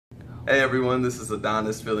Hey everyone, this is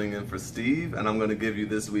Adonis filling in for Steve, and I'm going to give you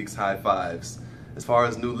this week's high fives. As far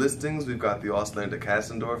as new listings, we've got the Auslander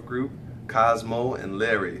Kassendorf Group, Cosmo, and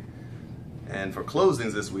Larry. And for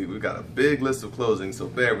closings this week, we've got a big list of closings, so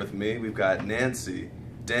bear with me. We've got Nancy,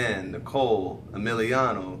 Dan, Nicole,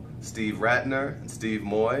 Emiliano, Steve Ratner, and Steve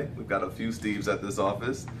Moy. We've got a few Steves at this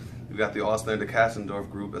office. We've got the Auslander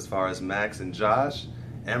Kassendorf Group as far as Max and Josh,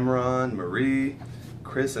 Emron, Marie,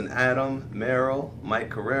 Chris and Adam, Meryl, Mike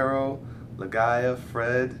Carrero, Lagaya,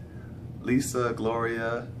 Fred, Lisa,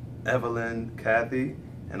 Gloria, Evelyn, Kathy,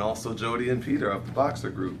 and also Jody and Peter of the Boxer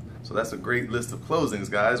Group. So that's a great list of closings,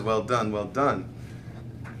 guys. Well done, well done.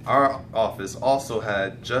 Our office also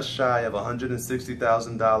had just shy of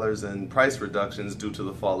 $160,000 in price reductions due to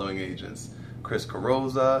the following agents: Chris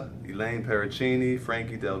Carrozza, Elaine Pericini,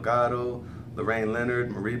 Frankie Delgado, Lorraine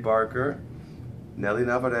Leonard, Marie Barker, Nelly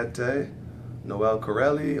Navarrete, Noel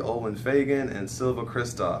Corelli, Owen Fagan, and Silva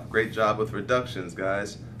Christoph. Great job with reductions,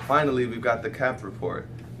 guys. Finally, we've got the capped report.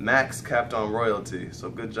 Max capped on royalty, so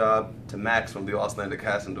good job to Max from the Auslander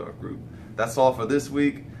Kassendorf Group. That's all for this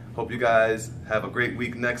week. Hope you guys have a great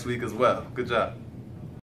week next week as well. Good job.